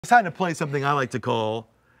It's time to play something I like to call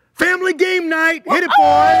Family Game Night. Hit it,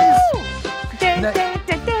 boys!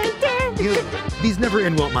 These never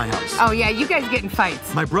end well at my house. Oh yeah, you guys get in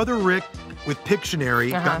fights. My brother Rick with Pictionary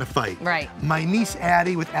got in a fight. Right. My niece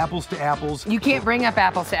Addie with Apples to Apples. You can't bring up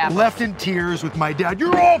Apples to Apples. Left in tears with my dad.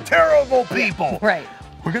 You're all terrible people. Right.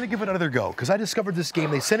 We're gonna give it another go because I discovered this game.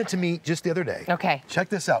 They sent it to me just the other day. Okay. Check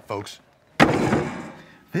this out, folks.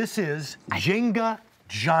 This is Jenga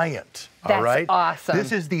Giant. That's all right? awesome.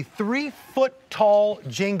 This is the 3-foot-tall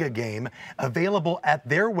Jenga game available at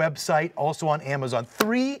their website, also on Amazon.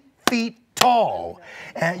 3 feet tall.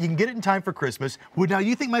 And you can get it in time for Christmas. Now,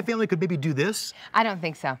 you think my family could maybe do this? I don't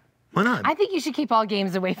think so. Why not? I think you should keep all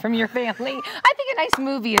games away from your family. I think a nice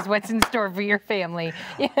movie is what's in store for your family.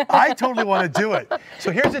 I totally want to do it. So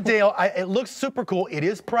here's the deal. It looks super cool. It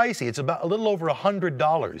is pricey. It's about a little over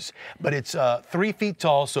 $100, but it's 3 feet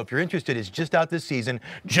tall. So if you're interested, it's just out this season.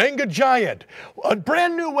 Jenga Giant, a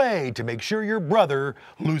brand new way to make sure your brother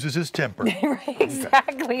loses his temper.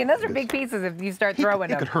 Exactly, and those are big pieces if you start throwing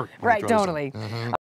them. It could hurt. Right, totally.